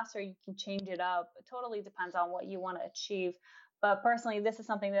class, or you can change it up. It totally depends on what you want to achieve. But personally, this is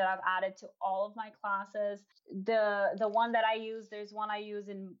something that I've added to all of my classes. The one that I use, there's one I use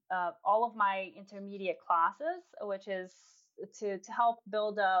in all of my intermediate classes, which is to help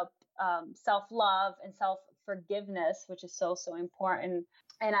build up self-love and self-forgiveness, which is so important.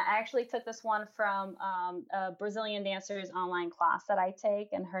 And I actually took this one from a Brazilian dancer's online class that I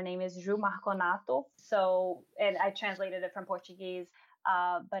take, and her name is Ju Marconato. So, and I translated it from Portuguese,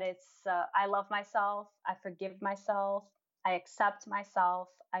 but it's, I love myself, I forgive myself, I accept myself,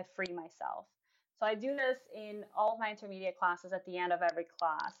 I free myself. So I do this in all of my intermediate classes at the end of every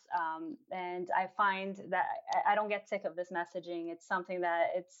class. And I find that I don't get sick of this messaging. It's something that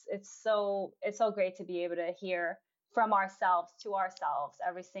it's so great to be able to hear from ourselves to ourselves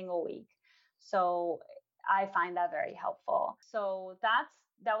every single week. So I find that very helpful. So that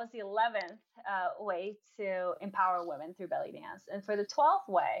was the 11th way to empower women through belly dance. And for the 12th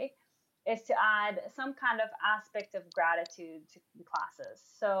way is to add some kind of aspect of gratitude to the classes.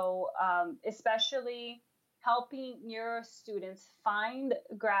 So especially helping your students find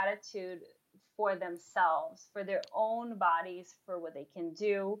gratitude for themselves, for their own bodies, for what they can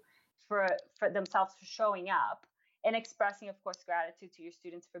do, for themselves, for showing up, and expressing, of course, gratitude to your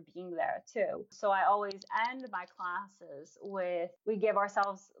students for being there too. So I always end my classes with, we give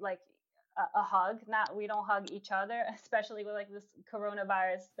ourselves like a hug. We don't hug each other, especially with like this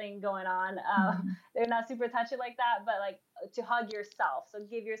coronavirus thing going on. They're not super touchy like that, but like to hug yourself. So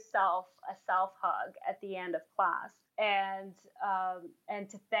give yourself a self hug at the end of class, and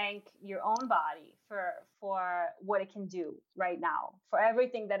to thank your own body for what it can do right now, for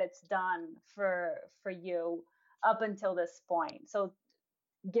everything that it's done for you up until this point. So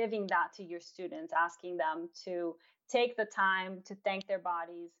giving that to your students, asking them to take the time to thank their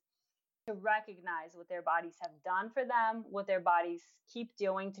bodies, to recognize what their bodies have done for them, what their bodies keep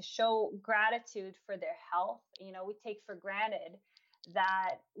doing, to show gratitude for their health. We take for granted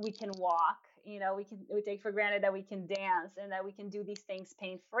that we can walk, we take for granted that we can dance and that we can do these things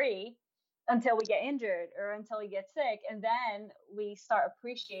pain-free until we get injured or until we get sick. And then we start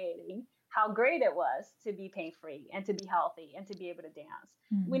appreciating how great it was to be pain-free and to be healthy and to be able to dance.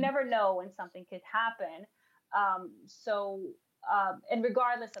 We never know when something could happen. And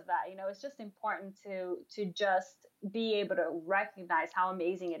regardless of that, it's just important to just be able to recognize how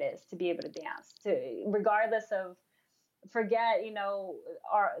amazing it is to be able to dance, regardless of forget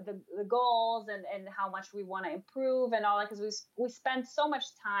the goals and how much we want to improve and all that, because we spend so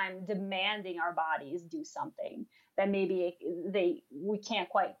much time demanding our bodies do something that maybe we can't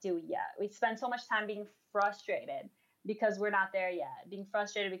quite do yet. We spend so much time being frustrated because we're not there yet, being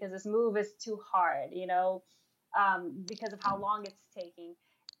frustrated because this move is too hard, because of how long it's taking.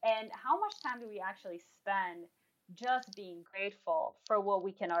 And how much time do we actually spend just being grateful for what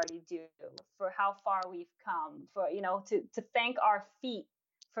we can already do, for how far we've come, for, to thank our feet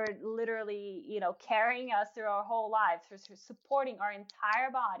for literally, carrying us through our whole lives, for supporting our entire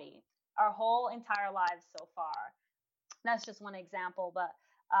body, our whole entire lives so far. That's just one example, but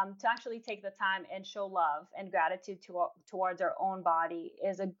to actually take the time and show love and gratitude towards our own body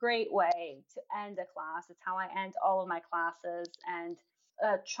is a great way to end a class. It's how I end all of my classes, and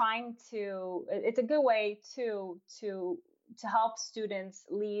it's a good way to help students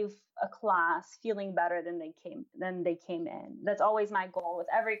leave a class feeling better than they came in. That's always my goal with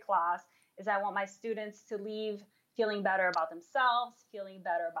every class, is I want my students to leave feeling better about themselves, feeling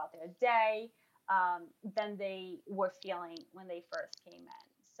better about their day, than they were feeling when they first came in.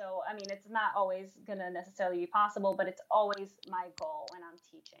 So, I mean, it's not always going to necessarily be possible, but it's always my goal when I'm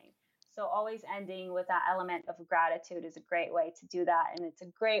teaching. So always ending with that element of gratitude is a great way to do that. And it's a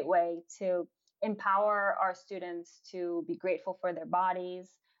great way to empower our students to be grateful for their bodies,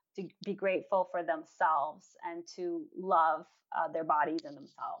 to be grateful for themselves, and to love their bodies and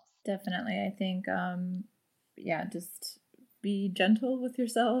themselves. Definitely. I think, just be gentle with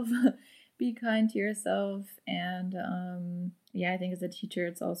yourself, be kind to yourself. And I think as a teacher,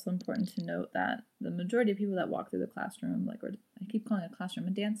 it's also important to note that the majority of people that walk through the classroom, I keep calling it a classroom,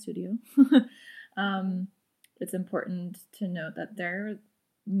 a dance studio, it's important to note that they're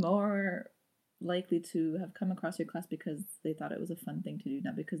more likely to have come across your class because they thought it was a fun thing to do,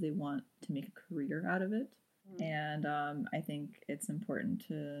 not because they want to make a career out of it. And I think it's important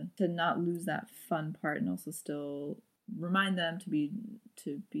to not lose that fun part, and also still remind them to be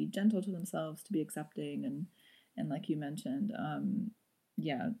gentle to themselves, to be accepting, and like you mentioned,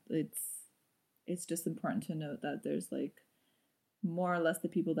 it's just important to note that there's more or less the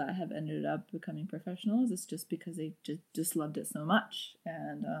people that have ended up becoming professionals, it's just because they just loved it so much,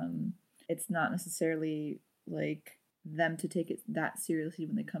 and it's not necessarily them to take it that seriously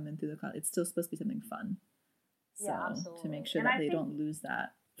when they come in through the class. It's still supposed to be something fun. So to make sure that they don't lose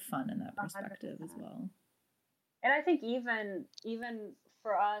that fun and that perspective 100%. As well. And I think even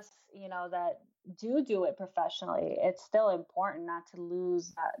for us, that do it professionally, it's still important not to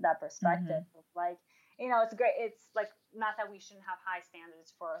lose that perspective of it's great. It's not that we shouldn't have high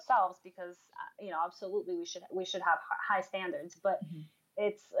standards for ourselves, because absolutely we should have high standards, but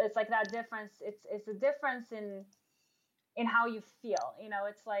it's that difference. It's a difference in how you feel.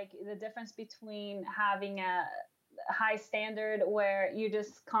 It's the difference between having a high standard where you're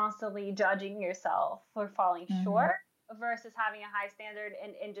just constantly judging yourself for falling short, versus having a high standard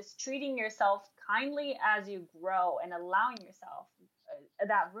and just treating yourself kindly as you grow and allowing yourself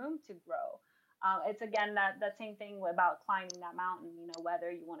that room to grow. It's again that same thing about climbing that mountain, whether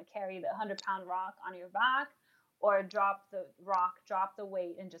you want to carry the 100-pound rock on your back or drop the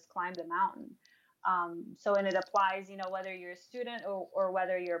weight and just climb the mountain. And it applies, whether you're a student or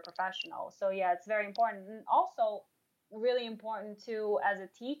whether you're a professional. So yeah, it's very important. And also really important too, as a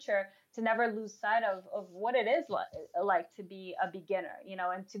teacher, to never lose sight of what it is like to be a beginner,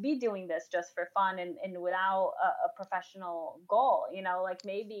 and to be doing this just for fun and without a professional goal,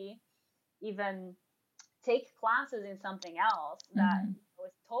 maybe even take classes in something else that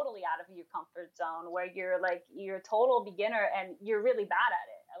is totally out of your comfort zone, where you're a total beginner and you're really bad at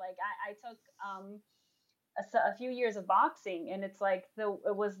it. I took a few years of boxing, and it's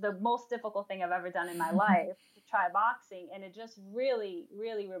it was the most difficult thing I've ever done in my life to try boxing, and it just really,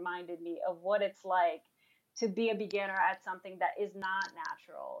 really reminded me of what it's like to be a beginner at something that is not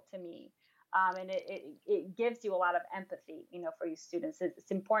natural to me. And it gives you a lot of empathy, for your students.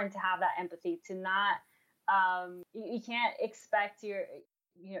 It's important to have that empathy, to not you can't expect your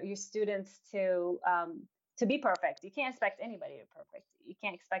students to be perfect. You can't expect anybody to be perfect. You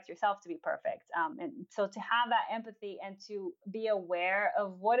can't expect yourself to be perfect. And so to have that empathy and to be aware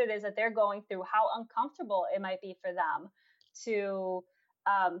of what it is that they're going through, how uncomfortable it might be for them to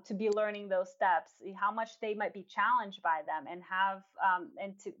to be learning those steps, how much they might be challenged by them, and have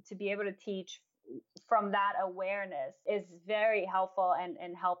and to be able to teach from that awareness is very helpful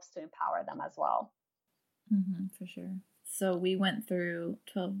and helps to empower them as well. For sure. So we went through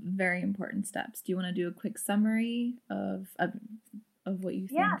 12 very important steps. Do you want to do a quick summary of what you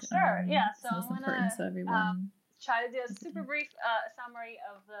think? Yeah, sure. So I'm most important, so everyone try to do a super brief summary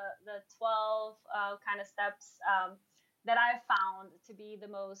of the 12 kind of steps that I've found to be the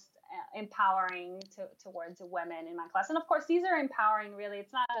most empowering towards women in my class. And of course, these are empowering, really.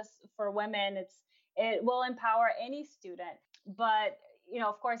 It's not just for women. It will empower any student. But,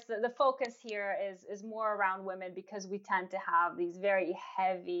 of course, the focus here is more around women, because we tend to have these very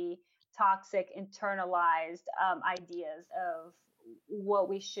heavy, toxic, internalized ideas of what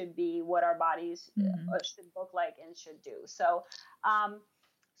we should be, what our bodies should look like and should do. So,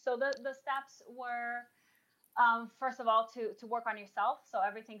 so the steps were, first of all, to work on yourself. So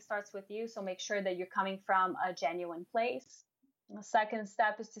everything starts with you. So make sure that you're coming from a genuine place. The second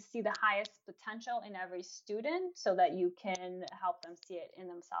step is to see the highest potential in every student so that you can help them see it in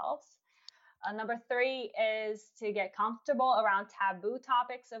themselves. Number 3 is to get comfortable around taboo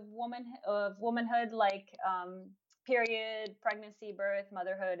topics of womanhood, like period, pregnancy, birth,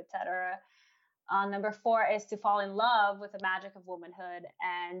 motherhood, etc. Number 4 is to fall in love with the magic of womanhood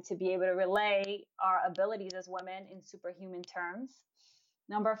and to be able to relay our abilities as women in superhuman terms.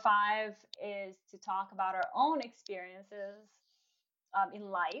 Number 5 is to talk about our own experiences in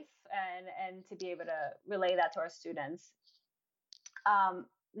life and to be able to relay that to our students.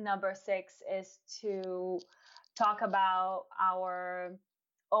 Number 6 is to talk about our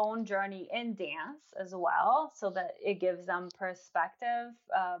own journey in dance as well, so that it gives them perspective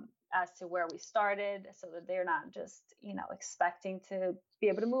as to where we started, so that they're not just, expecting to be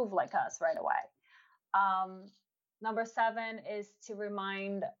able to move like us right away. Number 7 is to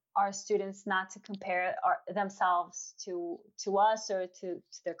remind our students not to compare themselves to us or to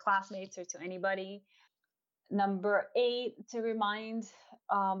their classmates or to anybody. Number 8, to remind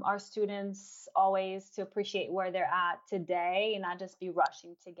our students always to appreciate where they're at today and not just be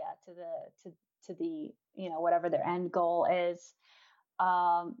rushing to get to the whatever their end goal is.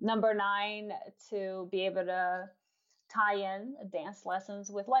 Number 9, to be able to tie in dance lessons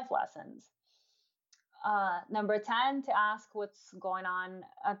with life lessons. Number 10, to ask what's going on,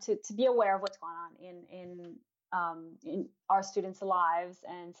 to be aware of what's going on in our students' lives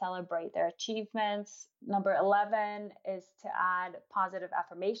and celebrate their achievements. Number 11 is to add positive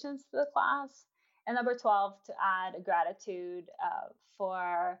affirmations to the class. And number 12, to add gratitude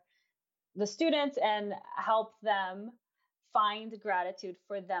for the students and help them find gratitude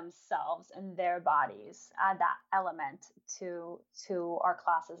for themselves and their bodies. Add that element to our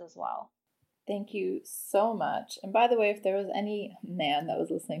classes as well. Thank you so much. And by the way, if there was any man that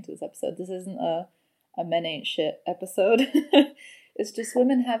was listening to this episode, this isn't a men ain't shit episode. It's just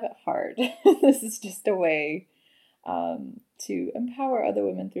women have it hard. This is just a way to empower other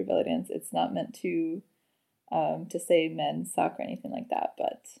women through belly dance. It's not meant to say men suck or anything like that,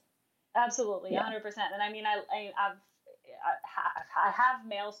 but absolutely, yeah. 100%. And I mean, I have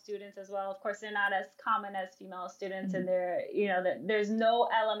male students as well. Of course, they're not as common as female students, and they're, there's no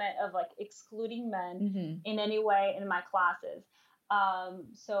element of like excluding men in any way in my classes.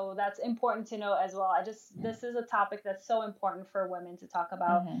 So that's important to know as well. This is a topic that's so important for women to talk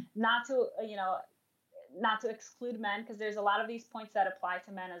about, not to exclude men, because there's a lot of these points that apply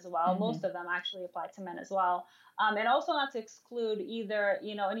to men as well. Most of them actually apply to men as well. And also not to exclude either,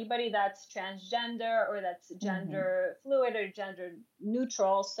 anybody that's transgender or that's gender fluid or gender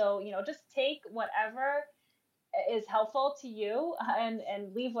neutral. So, just take whatever is helpful to you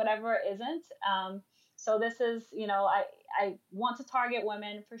and leave whatever isn't. So this is, I want to target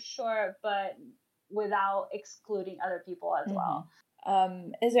women for sure, but without excluding other people as well.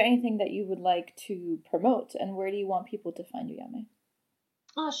 Is there anything that you would like to promote, and where do you want people to find you, Yame?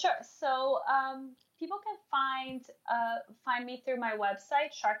 Sure. So people can find me through my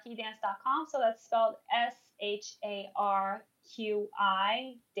website, sharkydance.com. So that's spelled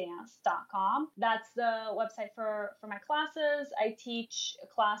SHARQI dance.com. That's the website for my classes. I teach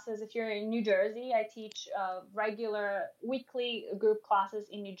classes. If you're in New Jersey, I teach regular weekly group classes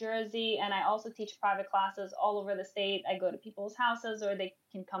in New Jersey, and I also teach private classes all over the state. I go to people's houses, or they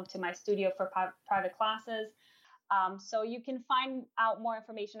can come to my studio for private classes. So you can find out more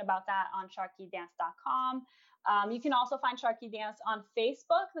information about that on sharkydance.com. You can also find Sharky Dance on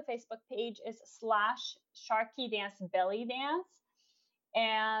Facebook. The Facebook page is /SharkyDanceBellyDance.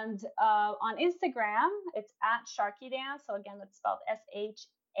 And on Instagram, it's @SharkyDance. So again, that's spelled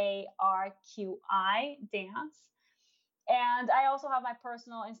SHARQI dance. And I also have my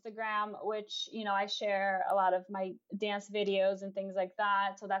personal Instagram, which, I share a lot of my dance videos and things like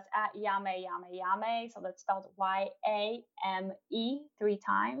that. So that's at Yame Yame Yame. So that's spelled YAME 3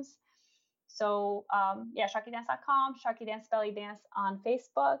 times. So SharkyDance.com, Sharky Dance Belly Dance on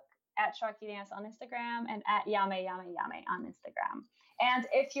Facebook, at Sharky Dance on Instagram, and at Yame Yame Yame on Instagram. And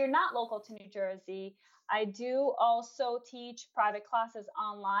if you're not local to New Jersey, I do also teach private classes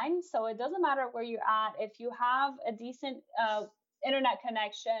online. So it doesn't matter where you're at. If you have a decent internet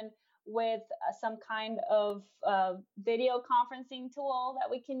connection with some kind of video conferencing tool that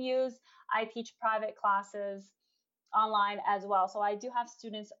we can use, I teach private classes online as well. So I do have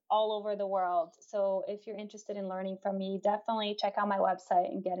students all over the world. So if you're interested in learning from me, definitely check out my website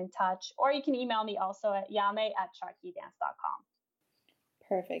and get in touch. Or you can email me also at yame@sharkydance.com.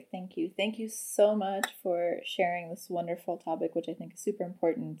 Perfect. Thank you. Thank you so much for sharing this wonderful topic, which I think is super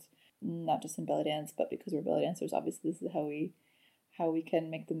important, not just in belly dance, but because we're belly dancers, obviously this is how we can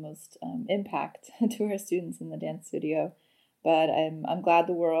make the most impact to our students in the dance studio. But I'm glad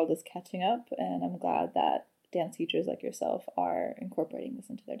the world is catching up, and I'm glad that dance teachers like yourself are incorporating this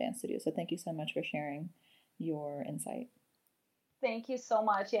into their dance studio. So thank you so much for sharing your insight. Thank you so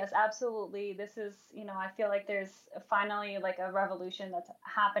much. Yes, absolutely. This is, I feel like there's finally like a revolution that's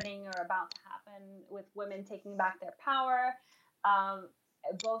happening or about to happen with women taking back their power,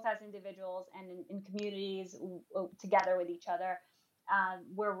 both as individuals and in communities together with each other.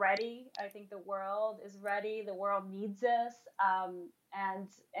 We're ready. I think the world is ready. The world needs us. And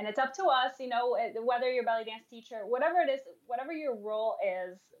it's up to us, whether you're a belly dance teacher, whatever it is, whatever your role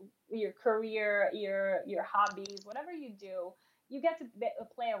is, your career, your hobbies, whatever you do, you get to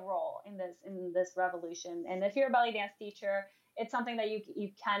play a role in this revolution. And if you're a belly dance teacher, it's something that you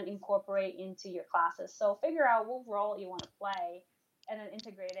can incorporate into your classes. So figure out what role you want to play and then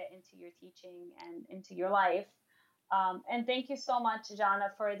integrate it into your teaching and into your life. And thank you so much,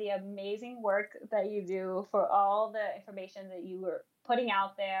 Jana, for the amazing work that you do, for all the information that you were putting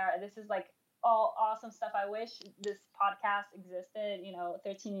out there. This is like all awesome stuff. I wish this podcast existed,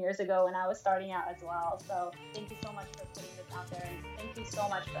 13 years ago when I was starting out as well. So thank you so much for putting this out there. And thank you so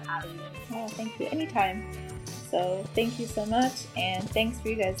much for having me. Oh, thank you. Anytime. So thank you so much. And thanks for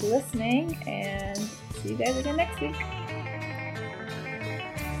you guys listening. And see you guys again next week.